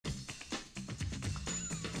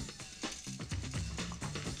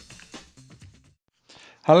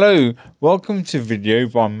Hello, welcome to video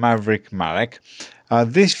by Maverick Marek.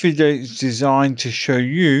 This video is designed to show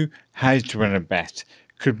you how to win a bet.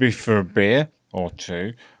 Could be for a beer or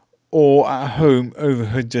two, or at home over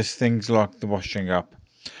who does things like the washing up.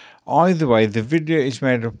 Either way, the video is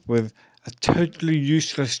made up with a totally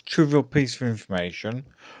useless trivial piece of information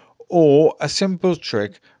or a simple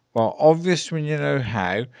trick, while obvious when you know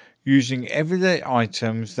how, using everyday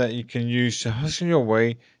items that you can use to hustle your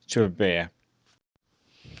way to a beer.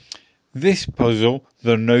 This puzzle,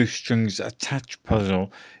 the no strings attached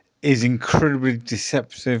puzzle, is incredibly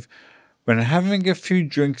deceptive. When having a few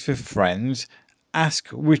drinks with friends, ask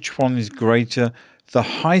which one is greater, the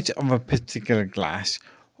height of a particular glass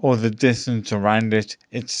or the distance around it,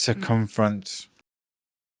 its circumference.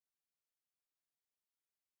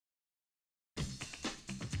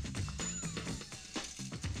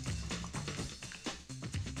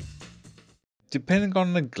 Depending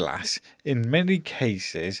on the glass, in many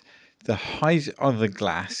cases, the height of the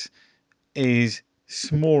glass is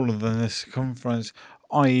smaller than the circumference,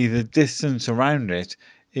 i.e., the distance around it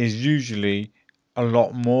is usually a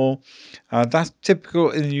lot more. That's typical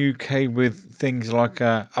in the UK with things like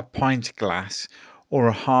a pint glass or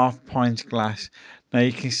a half pint glass. Now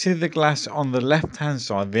you can see the glass on the left hand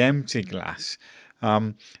side, the empty glass,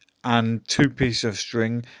 and two pieces of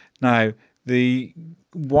string. Now the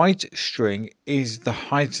white string is the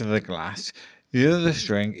height of the glass. The other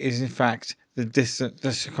string is in fact the distance,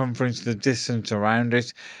 the circumference, the distance around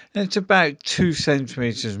it, and it's about 2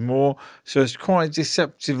 centimeters more. So it's quite a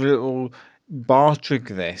deceptive little bar trick,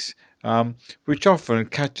 this, which often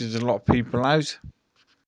catches a lot of people out.